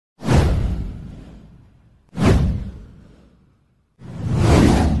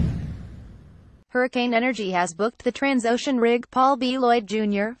Hurricane Energy has booked the Transocean rig Paul B Loyd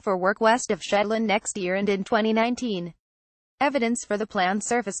Jr. for work west of Shetland next year and in 2019. Evidence for the plan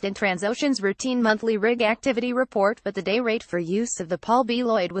surfaced in Transocean's routine monthly rig activity report, but the day rate for use of the Paul B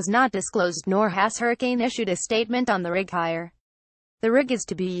Loyd was not disclosed, nor has Hurricane issued a statement on the rig hire. The rig is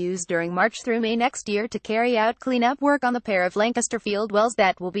to be used during March through May next year to carry out cleanup work on the pair of Lancaster field wells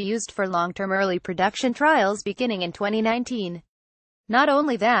that will be used for long-term early production trials beginning in 2019. Not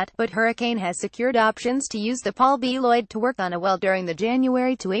only that, but Hurricane has secured options to use the Paul B Loyd to work on a well during the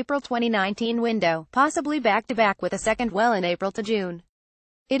January to April 2019 window, possibly back-to-back with a second well in April to June.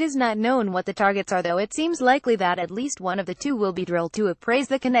 It is not known what the targets are, though it seems likely that at least one of the two will be drilled to appraise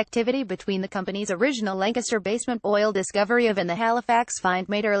the connectivity between the company's original Lancaster basement oil discovery and the Halifax find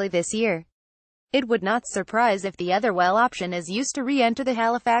made early this year. It would not surprise if the other well option is used to re-enter the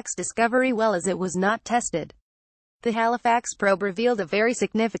Halifax discovery well, as it was not tested. The Halifax probe revealed a very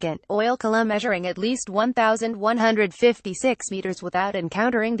significant oil column measuring at least 1,156 meters without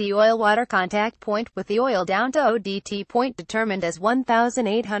encountering the oil-water contact point, with the oil down to ODT point determined as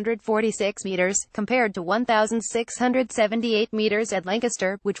 1,846 meters, compared to 1,678 meters at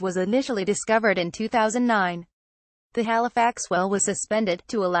Lancaster, which was initially discovered in 2009. The Halifax well was suspended,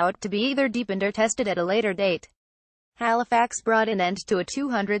 to allow it to be either deepened or tested at a later date. Halifax brought an end to a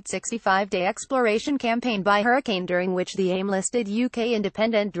 265-day exploration campaign by Hurricane, during which the AIM-listed UK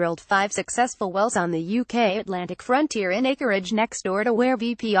independent drilled 5 successful wells on the UK Atlantic frontier in acreage next door to where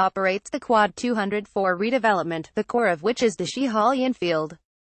BP operates the Quad 204 redevelopment, the core of which is the Schiehallion field.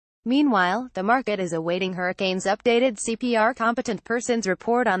 Meanwhile, the market is awaiting Hurricane's updated CPR competent persons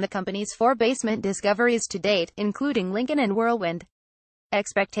report on the company's 4 basement discoveries to date, including Lincoln and Whirlwind.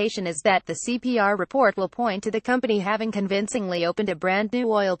 Expectation is that the CPR report will point to the company having convincingly opened a brand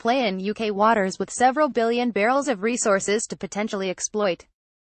new oil play in UK waters with several billion barrels of resources to potentially exploit.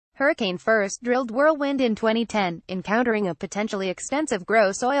 Hurricane first drilled Whirlwind in 2010, encountering a potentially extensive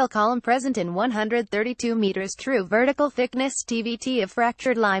gross oil column present in 132 meters true vertical thickness TVT of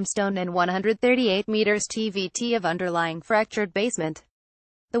fractured limestone and 138 meters TVT of underlying fractured basement.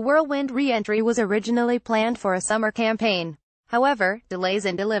 The Whirlwind re-entry was originally planned for a summer campaign. However, delays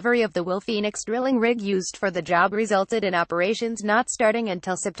in delivery of the Will Phoenix drilling rig used for the job resulted in operations not starting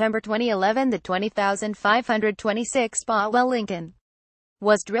until September 2011. The 20,526 spot well Lincoln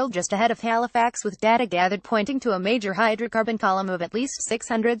was drilled just ahead of Halifax, with data gathered pointing to a major hydrocarbon column of at least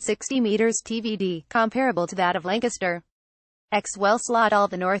 660 meters TVD, comparable to that of Lancaster. Well slot all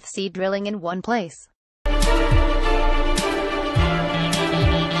the North Sea drilling in one place.